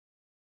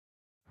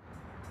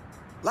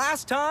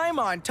Last time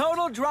on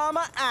Total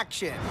Drama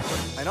Action.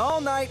 An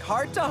all-night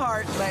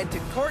heart-to-heart led to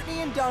Courtney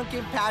and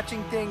Duncan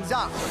patching things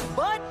up.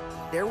 But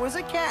there was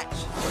a catch.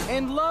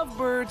 And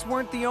lovebirds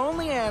weren't the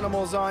only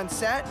animals on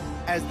set,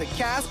 as the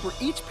cast were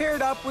each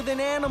paired up with an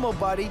animal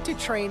buddy to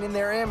train in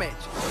their image.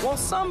 While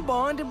some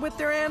bonded with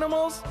their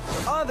animals,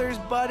 others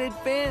butted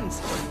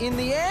fins. In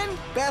the end,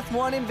 Beth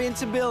won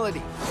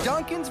invincibility.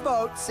 Duncan's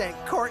vote sent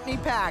Courtney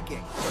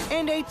packing.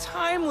 And a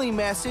timely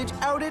message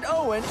outed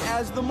Owen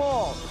as the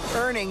mole,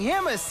 earning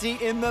him a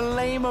seat in the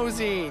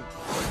limousine.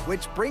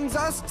 Which brings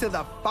us to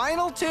the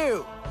final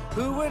two.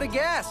 Who would have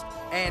guessed?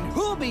 And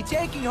who'll be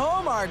taking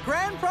home our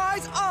grand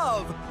prize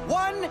of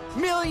 $1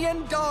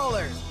 million?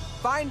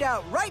 Find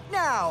out right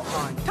now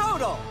on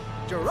Total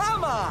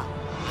Drama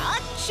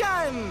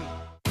Action!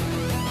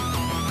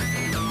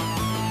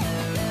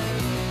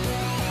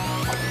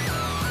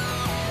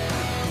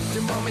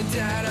 Dear Mom and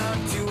Dad,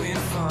 I'm doing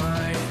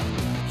fine.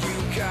 You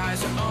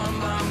guys are on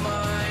my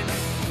mind.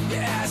 You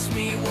asked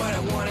me what I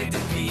wanted to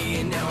be,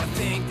 and now I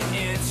think the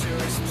answer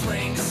is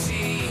plain to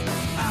see.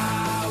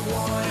 I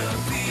wanna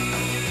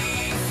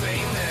be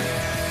famous.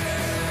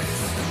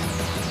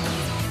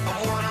 I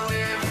wanna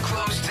live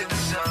close to the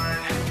sun.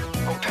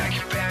 I'll pack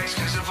your bags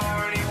cause I've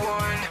already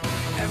won.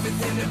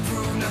 Everything to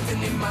prove,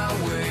 nothing in my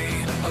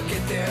way. I'll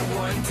get there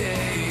one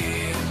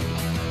day.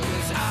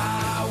 Cause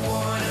I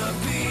wanna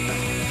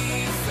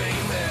be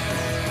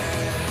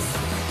famous.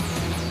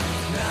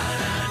 Na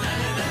na na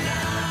na na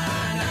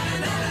na na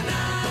na na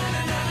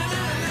na na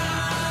na na.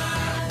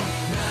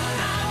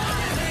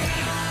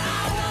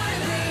 I wanna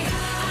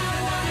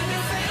be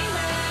famous.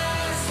 I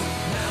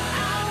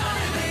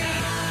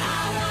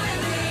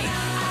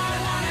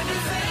wanna be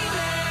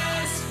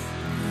famous.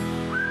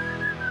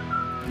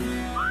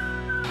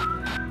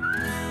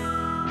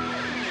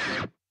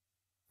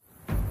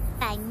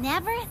 I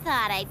never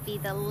thought I'd be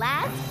the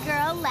last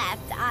girl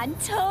left on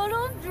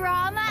Total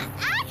Drama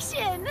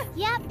Action!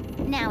 Yep,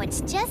 now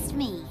it's just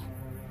me.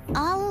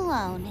 All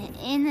alone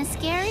in the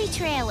scary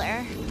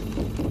trailer.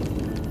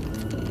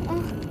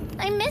 Oh,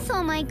 I miss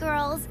all my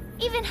girls,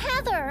 even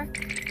Heather.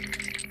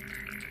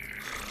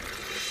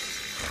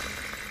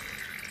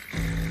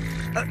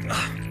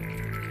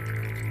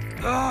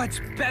 Oh, it's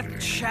Beth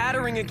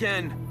chattering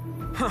again.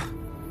 Huh.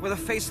 With a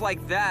face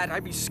like that,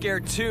 I'd be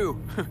scared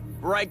too.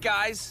 Right,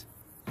 guys?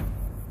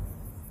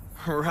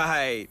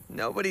 Right.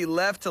 Nobody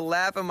left to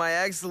laugh at my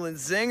excellent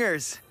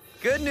zingers.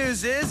 Good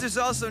news is there's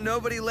also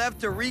nobody left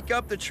to reek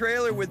up the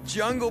trailer with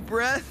jungle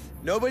breath.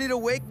 Nobody to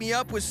wake me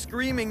up with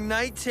screaming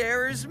night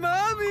terrors,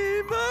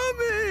 Mommy,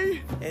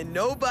 Mommy! And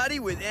nobody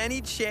with any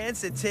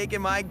chance at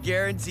taking my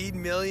guaranteed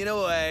million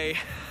away.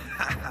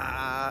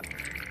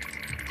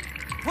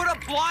 Put a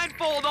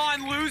blindfold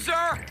on,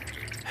 loser!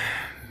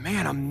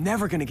 Man, I'm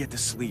never gonna get to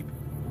sleep.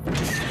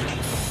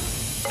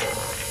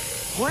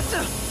 What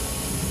the?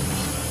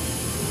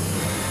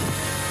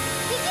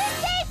 Did you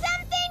say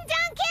something,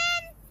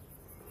 Duncan?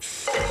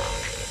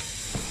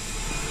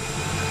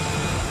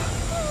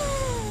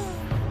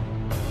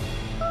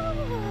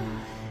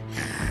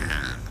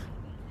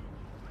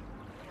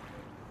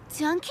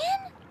 Duncan?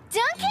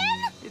 Duncan?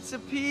 It's a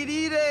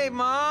PD day,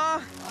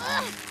 Ma.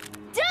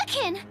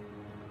 Duncan!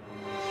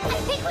 I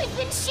think we've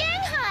been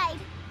shanghaied.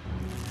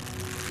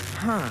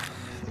 Huh.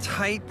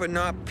 Tight but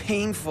not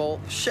painful.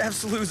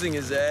 Chef's losing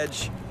his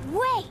edge.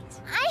 Wait,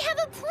 I have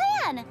a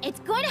plan. It's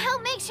going to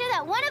help make sure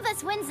that one of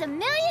us wins $1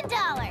 million.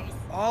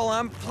 All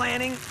I'm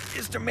planning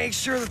is to make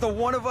sure that the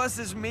one of us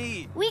is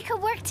me. We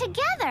could work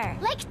together,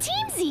 like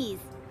teamsies.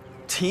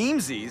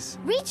 Teamsies?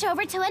 Reach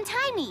over to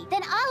untie me,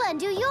 then I'll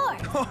undo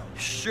yours. Oh,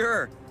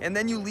 sure. And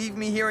then you leave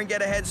me here and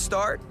get a head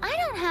start? I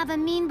don't have a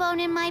mean bone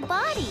in my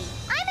body.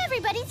 I'm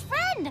everybody's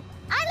friend.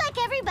 I like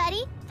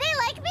everybody. They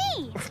like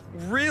me.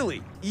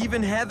 Really?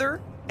 Even Heather?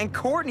 And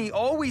Courtney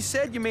always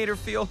said you made her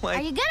feel like...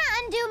 Are you gonna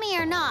undo me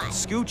or not?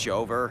 Scooch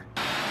over.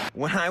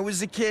 When I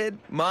was a kid,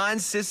 Ma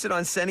insisted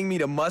on sending me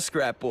to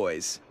Muskrat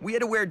Boys. We had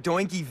to wear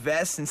doinky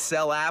vests and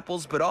sell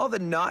apples, but all the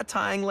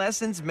knot-tying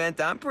lessons meant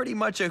I'm pretty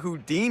much a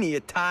Houdini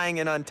at tying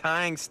and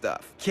untying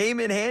stuff. Came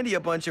in handy a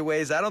bunch of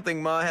ways I don't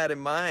think Ma had in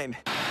mind.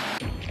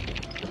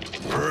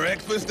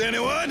 Breakfast,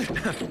 anyone?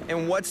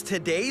 And what's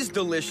today's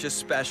delicious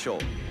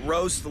special?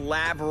 Roast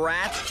lab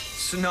rat?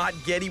 Snot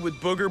Getty with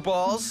booger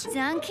balls?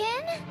 Duncan,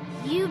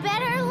 you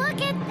better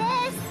look at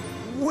this.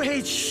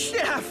 Wait,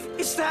 Chef,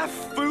 is that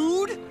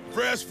food?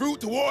 Fresh fruit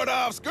to ward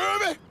off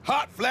scurvy,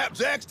 hot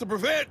flapjacks to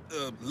prevent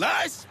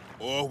lice,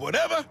 or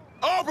whatever,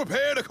 all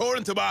prepared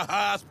according to my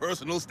highest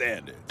personal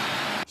standards.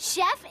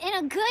 Chef in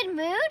a good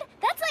mood?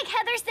 That's like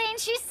Heather saying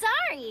she's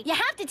sorry. You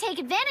have to take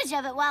advantage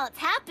of it while it's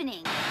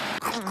happening.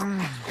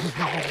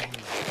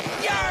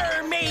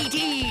 Yar,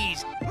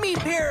 mateys! Me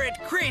parrot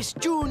Chris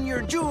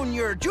Jr.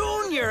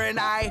 and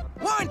I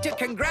want to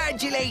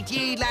congratulate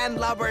ye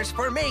landlubbers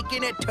for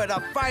making it to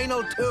the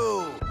final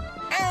two.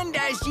 And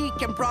as ye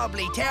can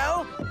probably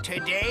tell,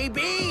 today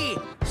be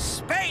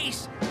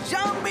Space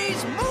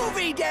Zombies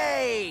Movie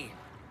Day!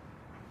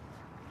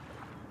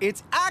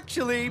 It's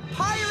actually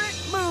Pirate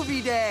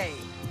Movie Day!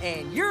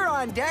 and you're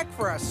on deck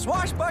for a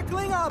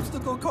swashbuckling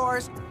obstacle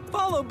course,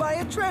 followed by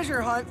a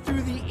treasure hunt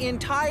through the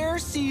entire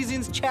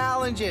season's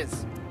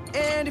challenges.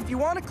 And if you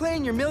want to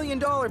claim your $1 million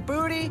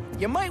booty,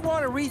 you might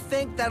want to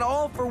rethink that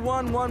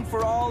all-for-one,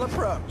 one-for-all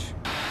approach.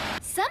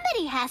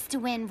 Somebody has to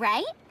win,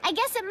 right? I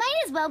guess it might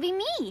as well be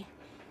me.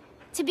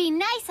 To be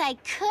nice, I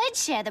could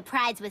share the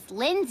prize with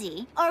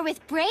Lindsay or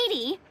with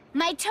Brady,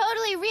 my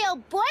totally real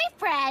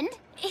boyfriend.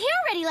 He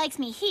already likes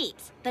me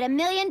heaps, but $1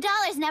 million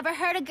never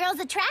hurt a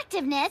girl's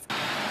attractiveness.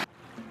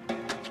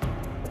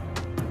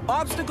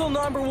 Obstacle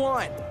number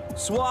 1,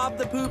 swab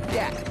the poop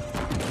deck.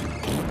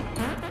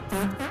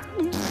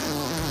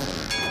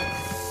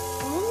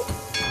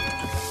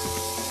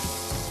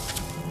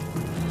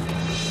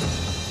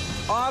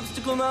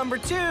 Obstacle number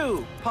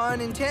 2,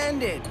 pun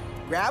intended.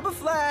 Grab a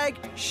flag,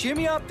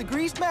 shimmy up the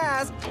greased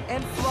mask,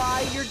 and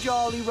fly your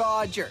Jolly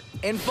Roger.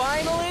 And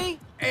finally,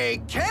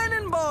 a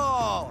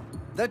cannonball!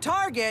 The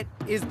target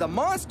is the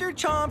Monster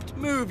Chomped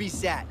movie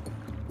set.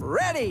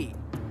 Ready,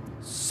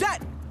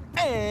 set,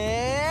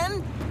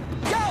 and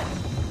go!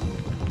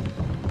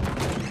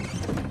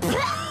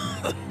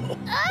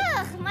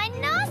 Ugh, my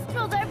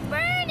nostrils are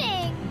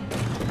burning!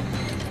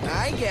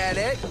 I get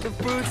it. The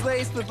food's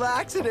laced with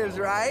laxatives,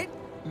 right?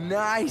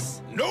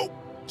 Nice. Nope.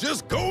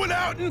 Just going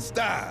out in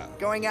style.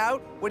 Going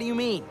out? What do you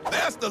mean?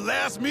 That's the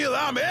last meal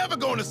I'm ever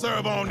going to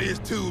serve on this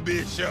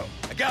two-bit show.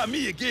 I got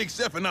me a gig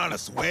chefing on a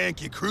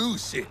swanky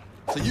cruise ship,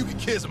 so you can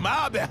kiss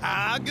my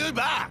behind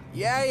goodbye.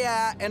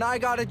 Yeah, and I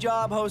got a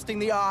job hosting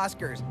the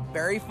Oscars.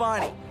 Very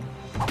funny.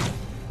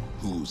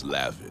 Who's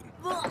laughing?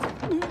 I'm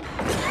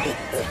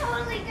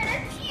totally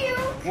gonna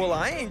puke! Well,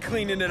 I ain't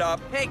cleaning it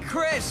up. Hey,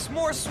 Chris,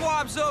 more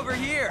swabs over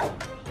here.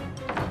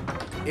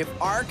 If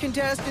our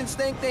contestants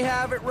think they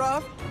have it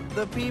rough,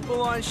 the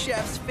people on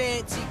Chef's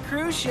fancy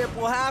cruise ship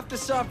will have to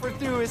suffer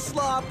through his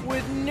slop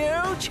with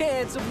no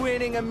chance of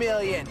winning $1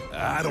 million.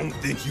 I don't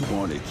think you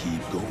want to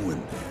keep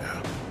going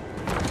there.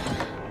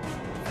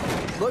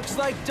 Looks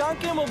like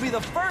Duncan will be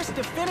the first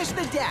to finish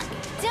the deck.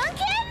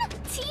 Duncan?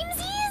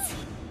 Teamsies?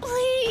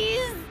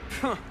 Please?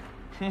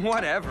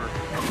 Whatever.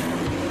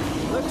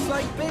 Looks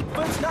like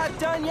Bigfoot's not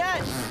done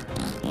yet.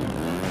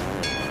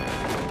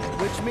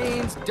 Which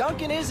means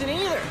Duncan isn't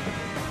either.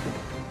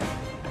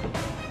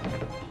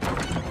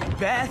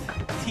 Beth,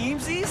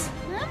 teamsies?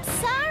 I'm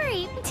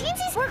sorry.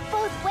 Teamsies work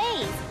both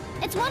ways.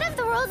 It's one of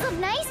the rules of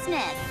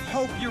niceness.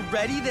 Hope you're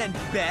ready then,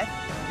 Beth,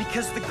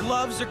 because the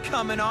gloves are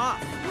coming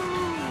off.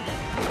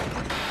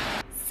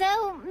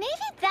 So, maybe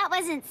that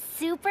wasn't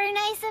super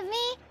nice of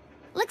me.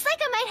 Looks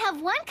like I might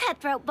have one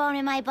cutthroat bone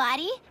in my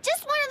body.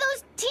 Just one of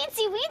those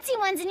teensy-weensy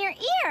ones in your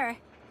ear.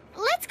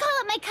 Let's call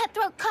it my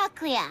cutthroat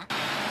cochlea.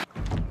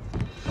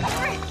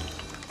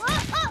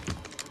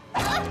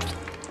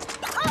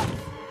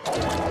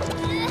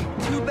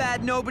 Too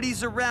bad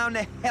nobody's around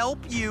to help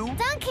you.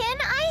 Duncan,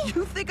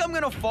 You think I'm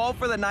gonna fall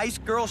for the nice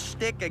girl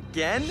shtick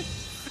again?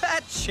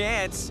 Fat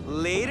chance.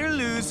 Later,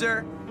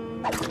 loser.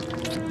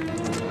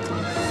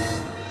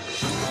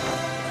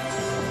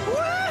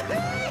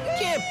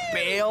 Can't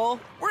bail.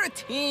 We're a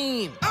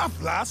team. I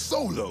fly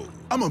solo.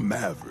 I'm a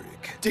maverick.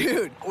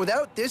 Dude,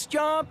 without this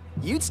job,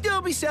 you'd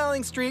still be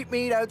selling street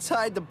meat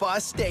outside the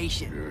bus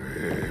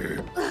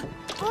station.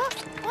 Whoa!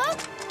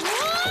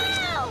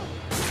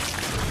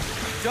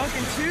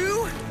 Duncan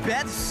 2,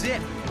 Beth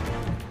zip.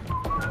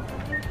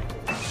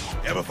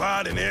 Ever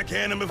fired an air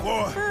cannon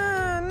before?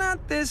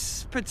 Not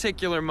this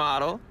particular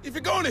model. If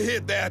you're gonna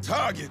hit that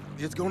target,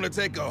 it's gonna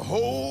take a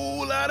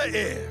whole lot of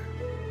air.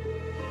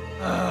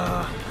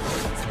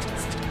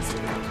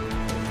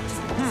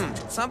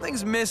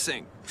 Something's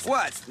missing.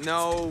 What?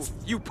 No,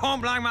 you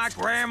pump like my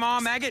grandma,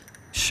 maggot?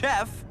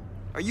 Chef,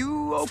 are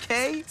you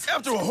okay?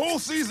 After a whole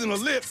season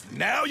of lip,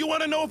 now you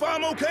wanna know if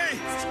I'm okay?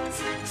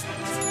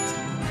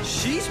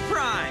 She's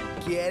prime.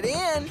 Get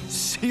in.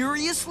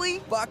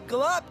 Seriously?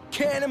 Buckle up,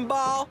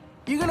 cannonball.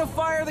 You gonna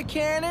fire the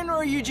cannon, or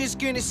are you just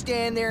gonna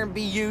stand there and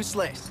be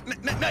useless?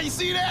 Now you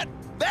see that?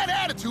 That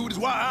attitude is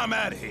why I'm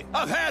out of here.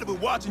 I've had it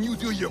with watching you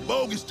do your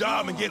bogus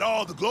job and get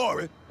all the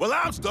glory, while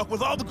I'm stuck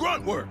with all the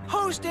grunt work.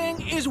 Hosting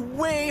is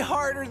way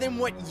harder than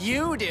what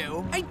you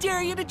do. I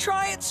dare you to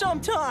try it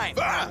sometime.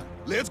 Fine,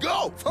 let's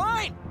go.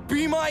 Fine,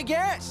 be my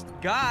guest.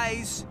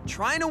 Guys,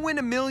 trying to win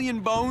 1 million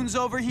bones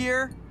over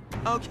here,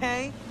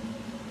 okay?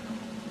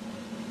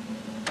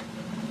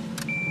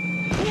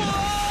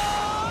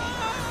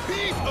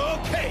 He's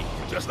okay,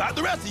 just like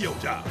the rest of your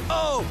job.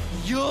 Oh,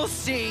 you'll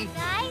see.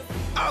 Guys?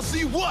 I'll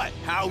see what?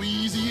 How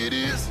easy it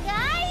is?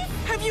 Guys?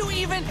 Have you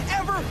even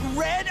ever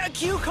read a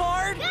cue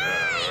card?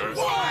 Guys!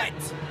 What?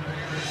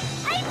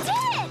 I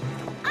did it!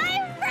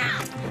 I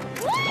rock!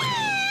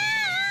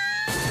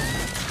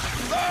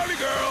 Sorry,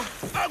 girl.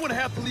 I'm gonna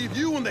have to leave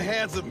you in the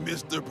hands of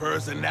Mr.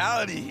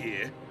 Personality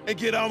here and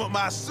get on with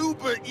my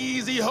super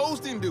easy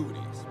hosting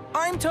duties.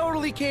 I'm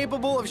totally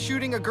capable of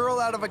shooting a girl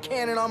out of a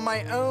cannon on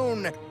my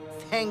own.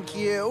 Thank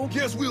you.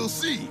 Guess we'll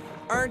see.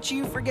 Aren't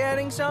you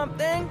forgetting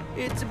something?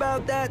 It's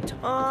about that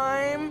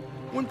time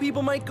when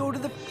people might go to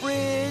the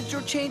fridge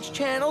or change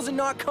channels and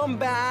not come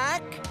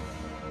back.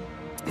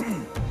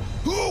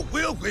 Who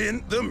will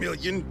win the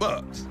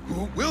 $1,000,000?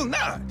 Who will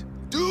not?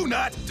 Do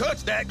not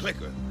touch that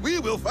clicker. We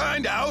will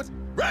find out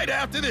right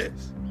after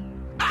this.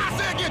 I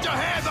said get your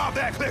hands off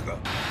that clicker!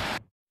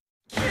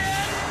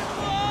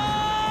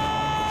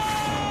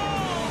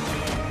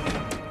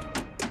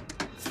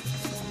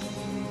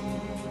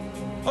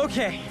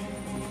 Okay,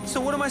 so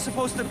what am I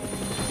supposed to...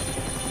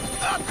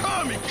 I'm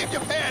coming! Keep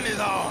your panties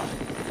on!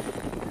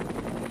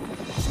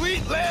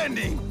 Sweet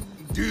landing,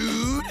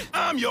 dude!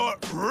 I'm your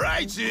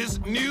righteous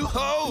new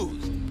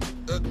host,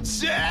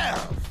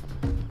 Jeff!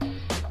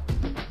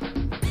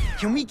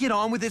 Can we get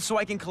on with it so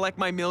I can collect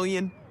my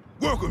 $1,000,000?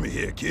 Work with me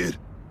here, kid.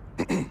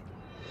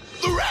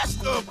 The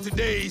rest of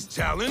today's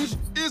challenge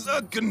is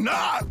a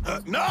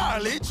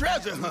gnarly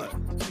treasure hunt.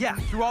 Yeah,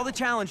 through all the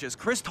challenges,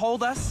 Chris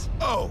told us.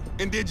 Oh,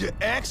 and did your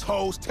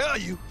ex-host tell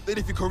you that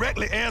if you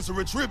correctly answer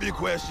a trivia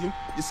question,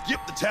 you skip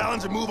the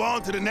challenge and move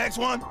on to the next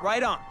one?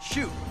 Right on,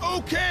 shoot.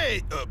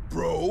 Okay,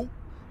 bro.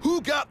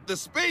 Who got the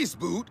space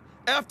boot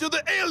after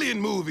the Alien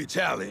movie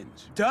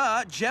challenge?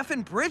 Duh, Jeff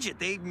and Bridget,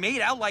 they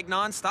made out like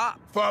nonstop.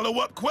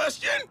 Follow-up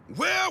question?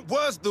 Where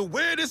was the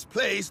weirdest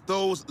place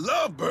those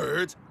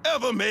lovebirds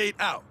ever made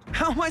out?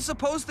 How am I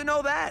supposed to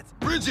know that?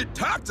 Bridget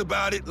talked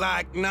about it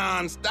like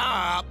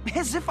nonstop.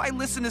 As if I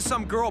listened to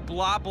some girl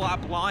blah blah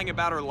blahing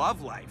about her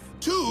love life.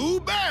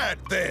 Too bad,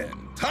 then.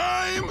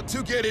 Time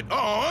to get it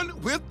on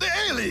with the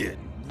alien.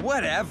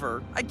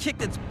 Whatever. I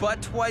kicked its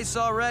butt twice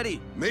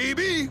already.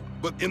 Maybe,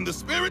 but in the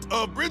spirit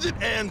of Bridget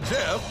and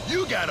Jeff,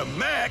 you got a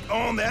Mac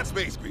on that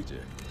space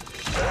creature.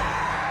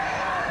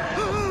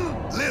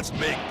 Let's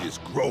make this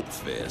grope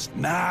fest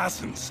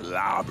nice and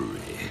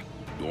slobbery.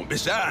 Don't be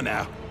shy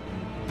now.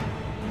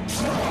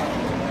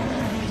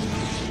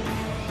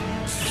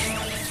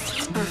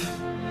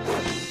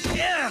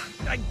 Yeah,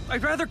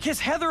 I'd rather kiss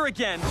Heather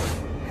again.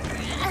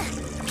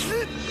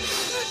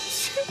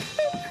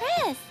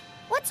 Chris,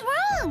 what's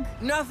wrong?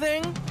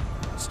 Nothing.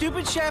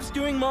 Stupid chef's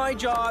doing my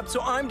job,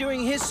 so I'm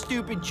doing his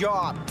stupid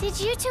job. Did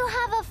you two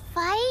have a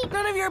fight?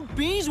 None of your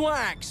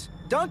beeswax.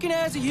 Duncan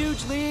has a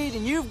huge lead,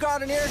 and you've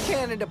got an air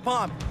cannon to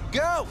pump.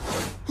 Go!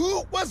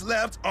 Who was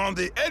left on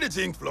the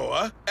editing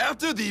floor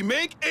after the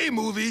Make a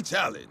Movie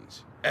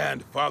challenge?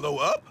 And follow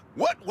up,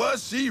 what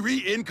was she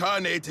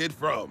reincarnated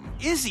from?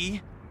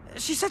 Izzy?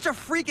 She's such a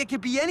freak, it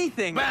could be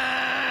anything.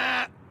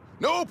 Bah!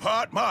 No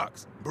part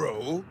marks,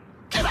 bro.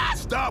 Can I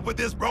stop with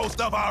this bro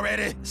stuff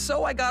already?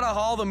 So I gotta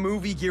haul the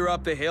movie gear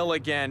up the hill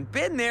again.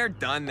 Been there,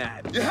 done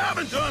that. You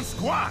haven't done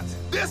squat.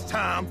 This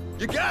time,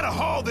 you gotta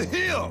haul the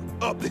hill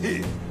up the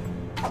hill.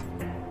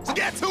 So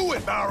get to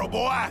it, Barrel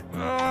Boy.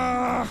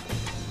 All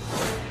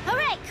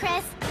right,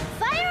 Chris.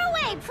 Fire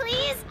away,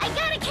 please. I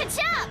gotta catch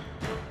up.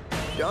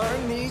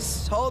 Darn these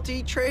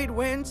salty trade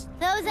winds.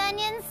 Those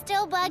onions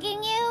still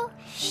bugging you?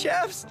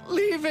 Chef's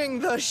leaving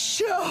the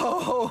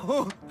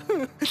show.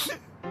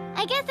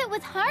 I guess it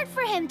was hard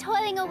for him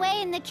toiling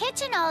away in the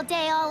kitchen all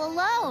day all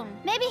alone.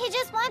 Maybe he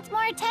just wants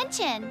more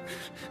attention.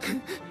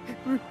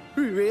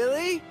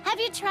 Really? Have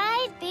you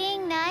tried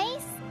being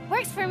nice?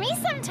 Works for me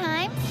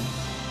sometimes.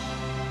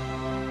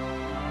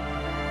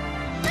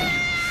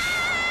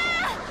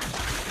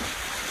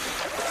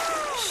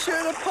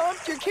 Should have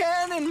pumped your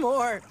cannon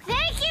more.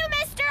 Thank you,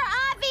 Mr.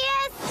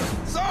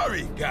 Obvious!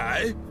 Sorry,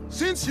 guy.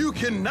 Since you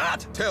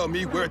cannot tell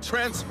me where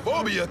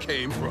transphobia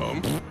came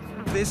from...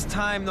 This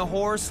time the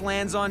horse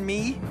lands on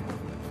me?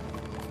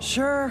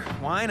 Sure,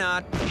 why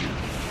not?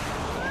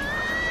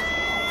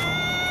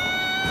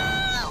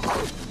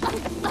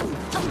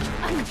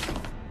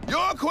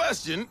 Your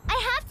question?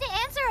 I have to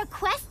answer a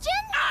question?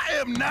 I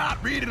am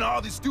not reading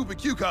all these stupid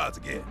cue cards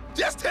again.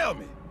 Just tell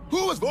me,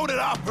 who was voted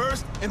off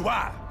first and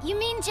why? You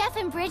mean Jeff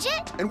and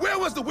Bridget? And where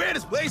was the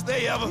weirdest place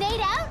they ever...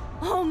 Made out?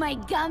 Oh, my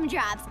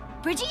gumdrops.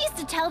 Bridget used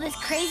to tell this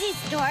crazy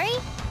story.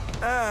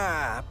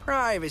 Ah,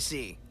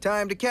 privacy.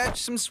 Time to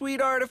catch some sweet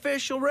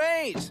artificial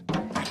rays.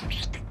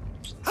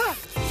 Ah,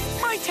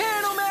 my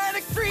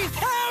Tanomatic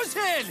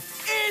 3000!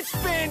 It's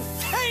been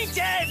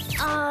tainted!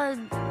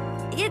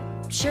 It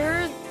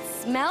sure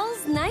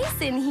smells nice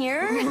in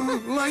here.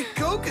 Like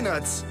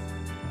coconuts.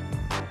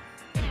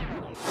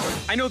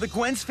 I know that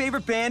Gwen's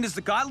favorite band is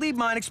the Gottlieb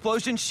Mine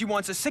Explosion. She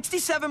wants a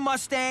 '67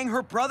 Mustang.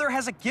 Her brother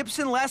has a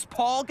Gibson Les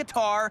Paul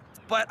guitar.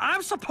 But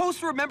I'm supposed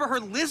to remember her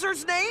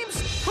lizards'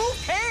 names? Who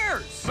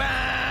cares?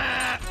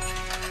 Bah!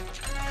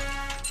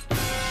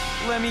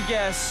 Let me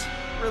guess.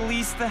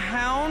 Release the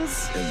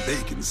hounds? And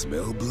they can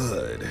smell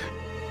blood.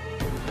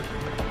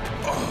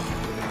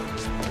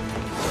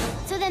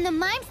 So then the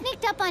mime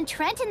sneaked up on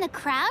Trent in the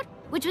crowd,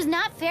 which was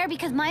not fair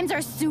because mimes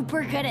are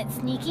super good at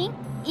sneaking,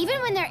 even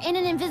when they're in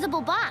an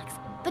invisible box.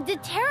 But the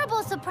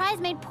terrible surprise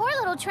made poor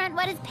little Trent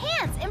wet his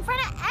pants in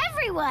front of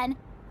everyone,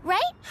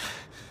 right?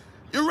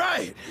 You're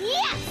right.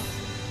 Yes!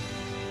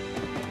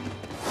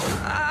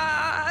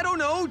 I don't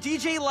know.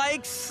 DJ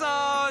likes,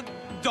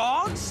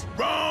 dogs?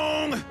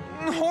 Wrong.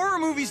 Horror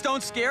movies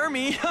don't scare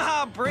me.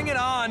 Bring it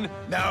on.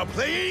 Now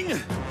playing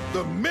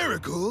The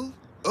Miracle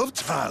of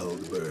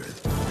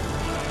Childbirth.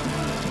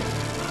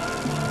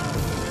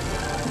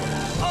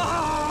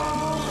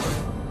 Oh!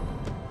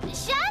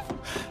 Chef?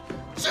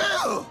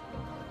 Jill!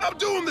 I'm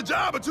doing the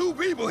job of two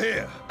people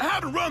here. I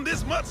haven't run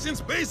this much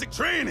since basic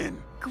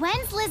training.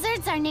 Gwen's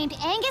lizards are named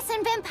Angus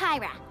and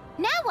Vampira.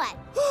 Now what?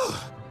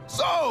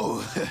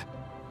 So,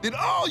 did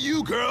all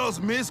you girls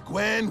miss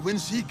Gwen when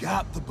she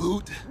got the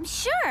boot?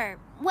 Sure.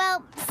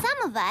 Well,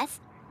 some of us.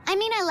 I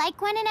mean, I like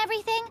Gwen and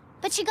everything,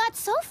 but she got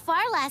so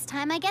far last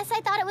time, I guess I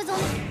thought it was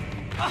only...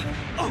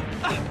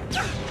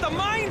 The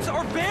mines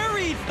are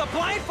buried! The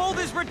blindfold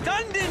is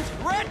redundant!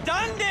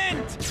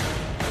 Redundant!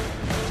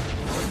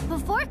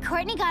 Before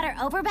Courtney got her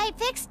overbite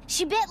fixed,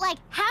 she bit like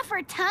half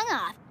her tongue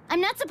off. I'm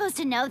not supposed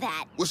to know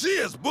that. Was she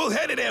as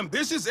bullheaded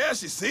ambitious as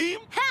she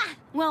seemed? Ha!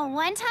 Well,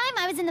 one time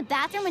I was in the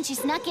bathroom when she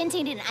snuck in to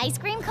eat an ice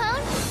cream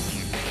cone.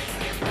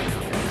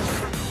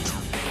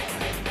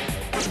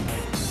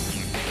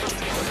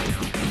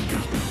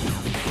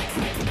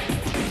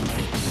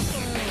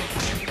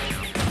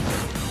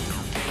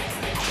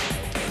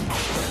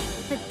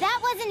 But that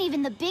wasn't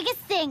even the biggest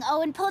thing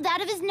Owen pulled out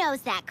of his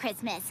nose that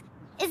Christmas.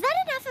 Is that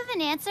enough of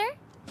an answer,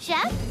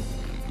 Chef?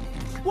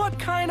 What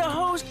kind of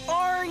host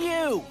are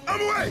you?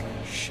 I'm away!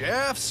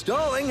 Chef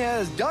Stalling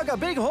has dug a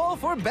big hole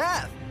for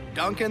Beth.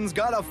 Duncan's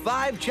got a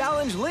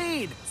 5-challenge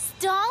lead.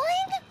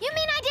 Stalling? You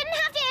mean I didn't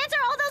have to answer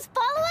all those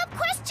follow-up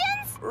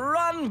questions?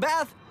 Run,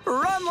 Beth.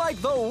 Run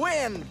like the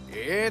wind.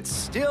 It's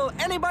still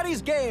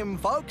anybody's game,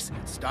 folks.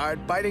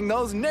 Start biting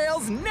those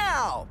nails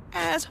now.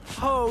 As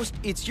host,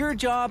 it's your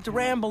job to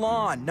ramble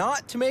on,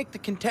 not to make the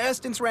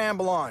contestants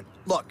ramble on.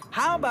 Look,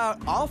 how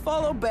about I'll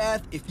follow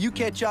Beth if you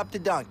catch up to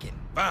Duncan?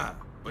 Fine,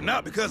 but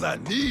not because I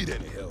need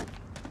any help.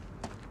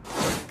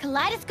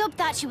 Kaleidoscope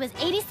thought she was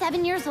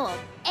 87 years old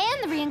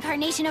and the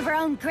reincarnation of her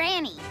own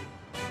granny.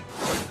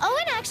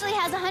 Owen actually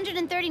has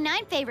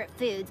 139 favorite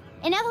foods.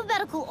 In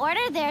alphabetical order,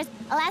 there's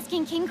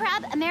Alaskan king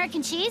crab,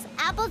 American cheese,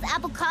 apples,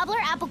 apple cobbler,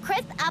 apple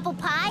crisp, apple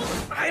pie.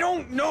 I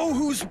don't know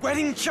whose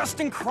wedding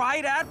Justin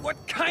cried at. What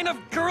kind of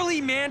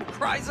girly man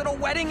cries at a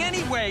wedding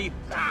anyway?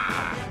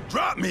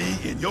 Drop me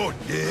in your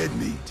dead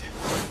meat.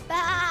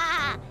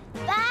 Bah!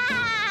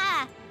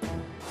 Bah!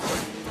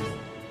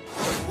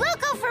 We'll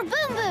go for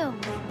Boom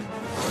Boom.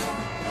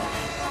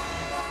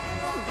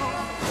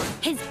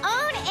 His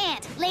own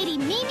aunt, Lady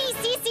Mimi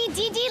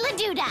CCDD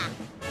Laduda.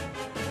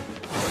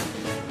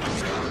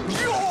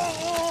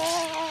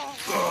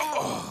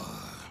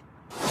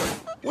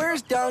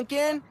 Where's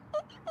Duncan?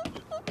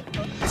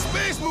 The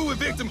space movie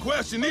victim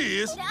question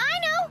is... I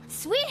know!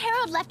 Sweet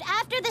Harold left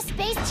after the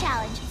space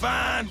challenge.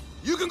 Fine,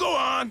 you can go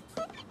on.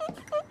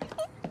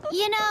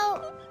 You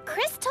know,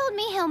 Chris told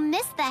me he'll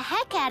miss the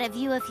heck out of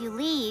you if you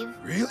leave.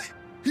 Really?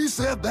 He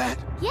said that?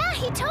 Yeah,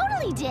 he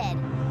totally did.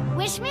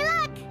 Wish me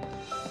luck.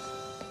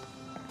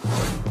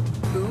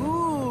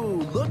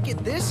 Ooh, look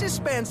at this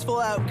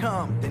suspenseful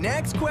outcome. The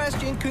next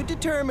question could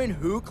determine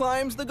who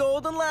climbs the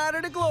golden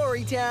ladder to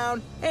Glory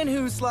Town and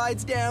who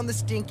slides down the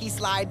stinky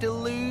slide to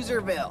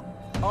Loserville.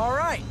 All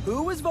right,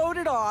 who was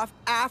voted off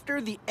after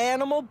the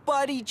Animal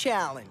Buddy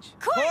Challenge?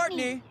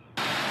 Courtney!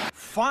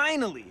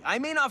 Finally! I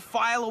may not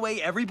file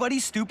away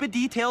everybody's stupid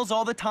details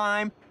all the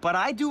time, but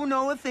I do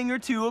know a thing or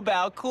two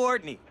about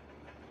Courtney.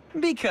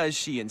 Because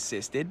she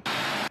insisted.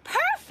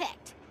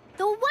 Perfect!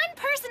 The one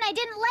person I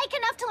didn't like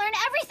enough to learn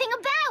everything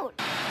about.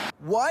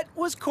 What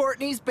was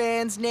Courtney's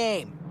band's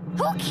name?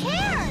 Who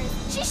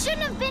cares? She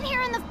shouldn't have been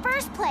here in the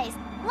first place.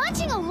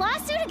 Launching a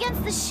lawsuit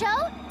against the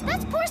show?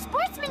 That's poor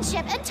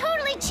sportsmanship and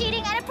totally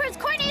cheating, and it proves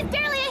Courtney is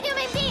barely a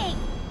human being.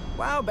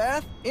 Wow,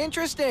 Beth,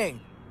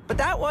 interesting. But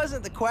that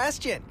wasn't the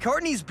question.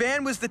 Courtney's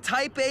band was the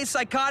Type A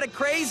Psychotic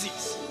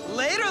Crazies.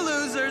 Later,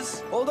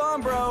 losers. Hold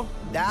on, bro.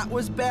 That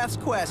was Beth's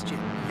question.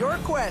 Your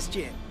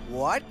question.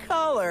 What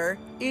color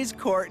is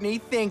Courtney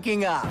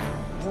thinking of?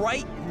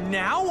 Right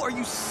now? Are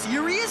you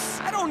serious?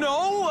 I don't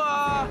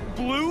know,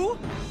 blue?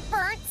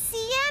 Burnt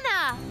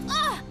sienna.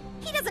 Ugh,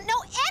 he doesn't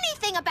know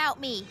anything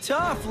about me.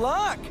 Tough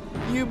luck.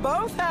 You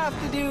both have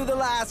to do the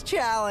last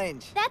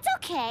challenge. That's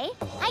okay.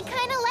 I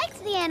kind of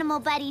liked the Animal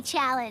Buddy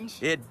Challenge.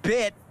 It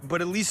bit,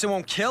 but at least it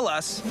won't kill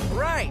us.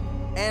 Right.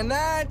 And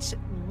that's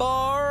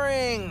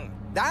boring.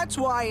 That's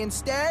why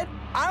instead,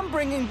 I'm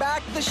bringing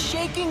back the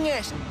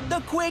shakingest,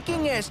 the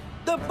quakingest,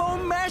 the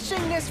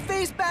bone-mashingness,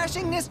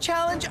 face-bashingness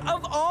challenge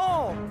of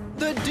all.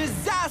 The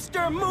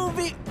Disaster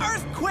Movie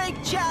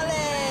Earthquake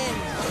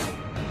Challenge!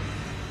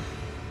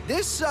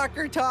 This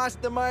sucker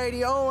tossed the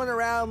mighty Owen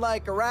around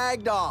like a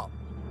rag doll.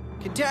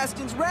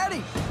 Contestants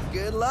ready?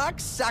 Good luck,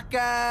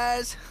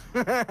 suckers!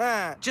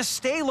 Just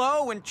stay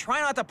low and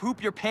try not to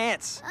poop your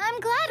pants. I'm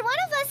glad one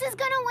of us is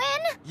gonna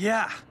win.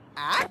 Yeah.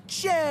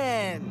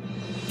 Action!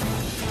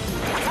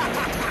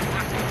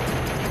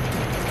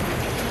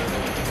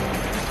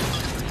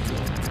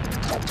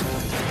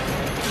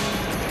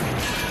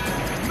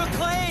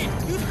 McLean,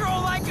 you throw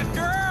like a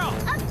girl.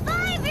 A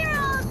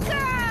 5-year-old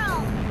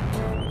girl!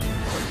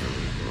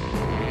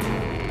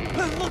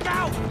 Look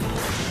out!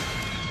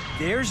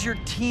 There's your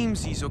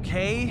teamsies,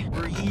 okay?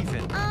 We're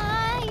even.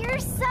 You're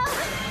so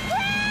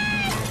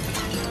quick!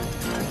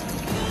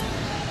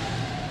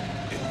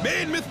 It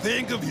made me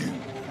think of you.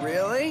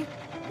 Really?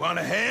 Want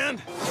a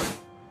hand?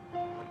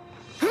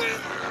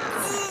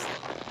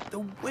 The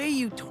The way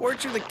you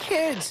torture the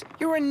kids.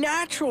 You're a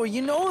natural,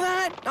 you know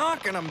that?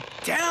 Knocking them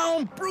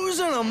down,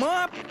 bruising them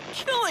up,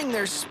 killing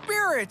their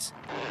spirits.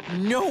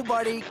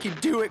 Nobody can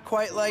do it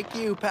quite like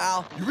you,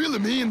 pal. You really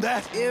mean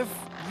that? If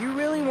you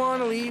really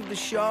want to leave the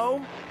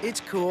show,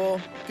 it's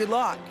cool. Good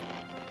luck.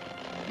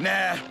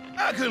 Nah,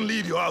 I couldn't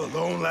leave you all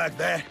alone like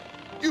that.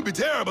 You'd be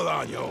terrible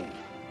on your own.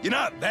 You're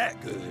not that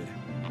good.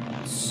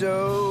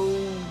 So,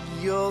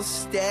 you'll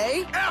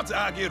stay? After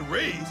I get a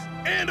raise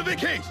and a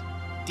vacation.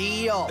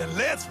 Deal. Then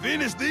let's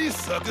finish these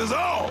suckers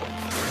off.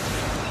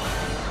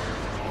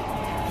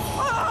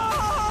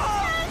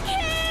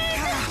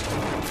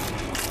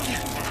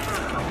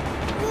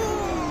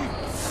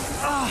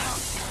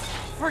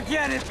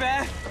 Forget it,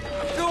 Beth.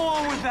 Go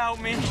on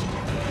without me.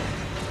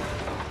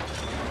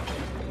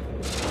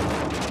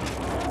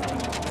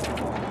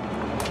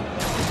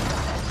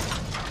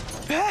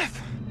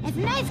 Beth! If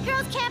nice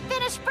girls can't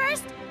finish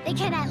first, they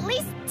can at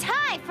least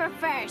tie for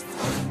first.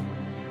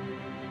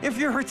 If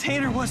your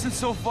retainer wasn't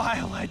so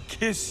vile, I'd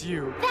kiss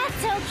you.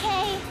 That's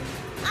okay.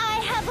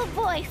 I have a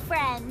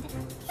boyfriend.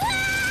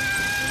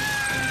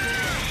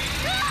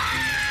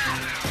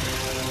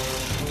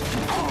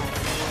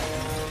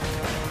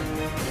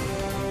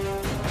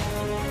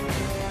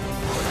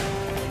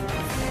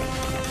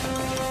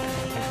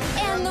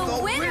 And the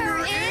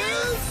winner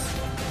is...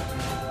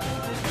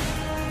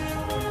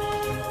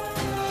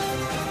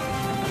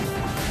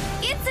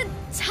 It's a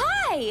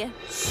tie!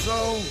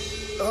 So,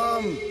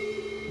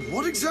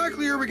 what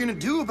exactly are we gonna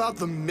do about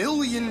the $1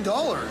 million?